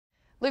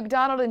Luke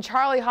Donald and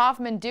Charlie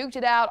Hoffman duked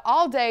it out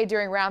all day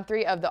during round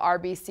 3 of the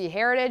RBC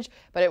Heritage,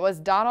 but it was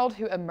Donald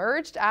who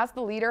emerged as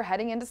the leader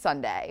heading into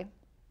Sunday.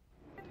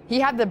 He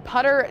had the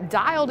putter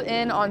dialed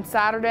in on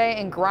Saturday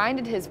and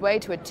grinded his way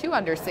to a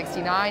 2-under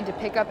 69 to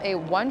pick up a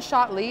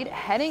one-shot lead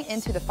heading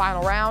into the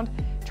final round.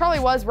 Charlie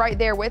was right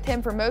there with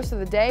him for most of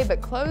the day,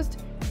 but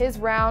closed his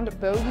round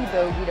bogey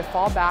to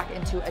fall back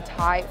into a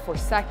tie for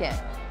second.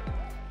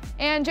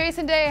 And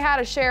Jason Day had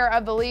a share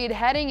of the lead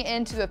heading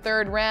into the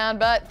 3rd round,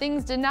 but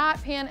things did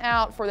not pan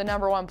out for the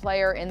 #1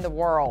 player in the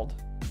world.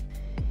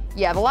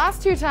 Yeah, the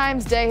last 2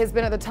 times Day has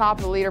been at the top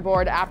of the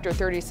leaderboard after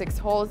 36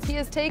 holes, he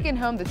has taken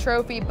home the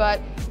trophy,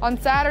 but on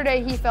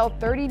Saturday he fell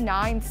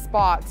 39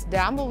 spots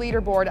down the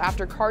leaderboard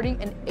after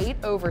carding an 8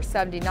 over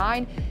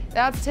 79.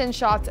 That's 10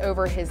 shots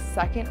over his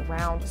 2nd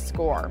round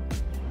score.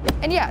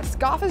 And yes,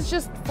 golf is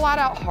just flat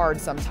out hard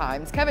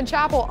sometimes. Kevin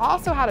Chappell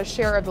also had a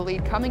share of the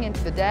lead coming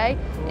into the day,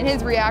 and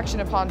his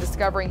reaction upon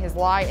discovering his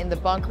lie in the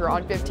bunker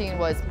on 15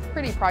 was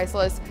pretty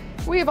priceless.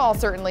 We've all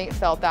certainly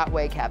felt that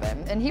way,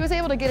 Kevin. And he was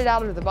able to get it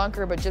out of the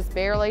bunker, but just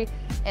barely,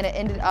 and it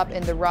ended up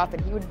in the rough,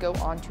 and he would go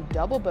on to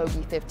double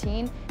bogey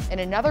 15 and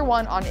another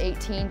one on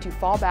 18 to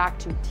fall back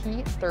to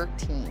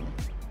T13.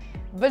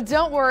 But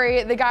don't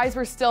worry, the guys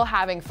were still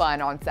having fun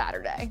on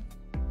Saturday.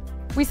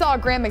 We saw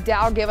Graham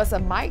McDowell give us a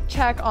mic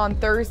check on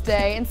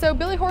Thursday, and so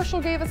Billy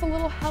Horschel gave us a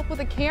little help with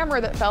a camera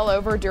that fell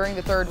over during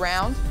the 3rd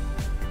round.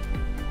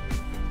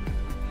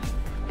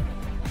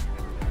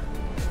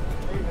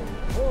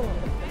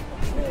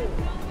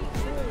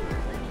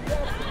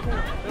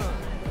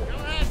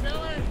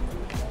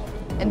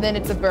 And then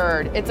it's a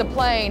bird, it's a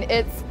plane,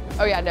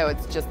 oh yeah, no,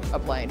 it's just a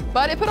plane.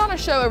 But it put on a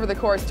show over the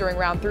course during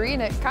round 3,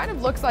 and it kind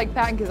of looks like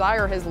Pat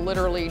Kazire has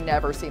literally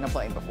never seen a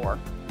plane before.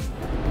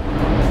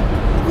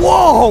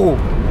 Whoa!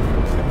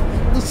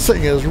 This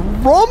thing is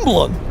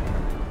rumbling.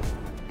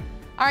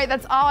 All right,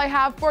 that's all I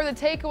have for the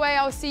takeaway.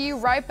 I'll see you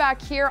right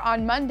back here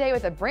on Monday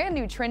with a brand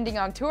new trending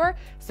on tour,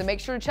 so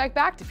make sure to check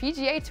back to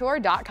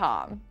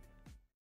PGATour.com.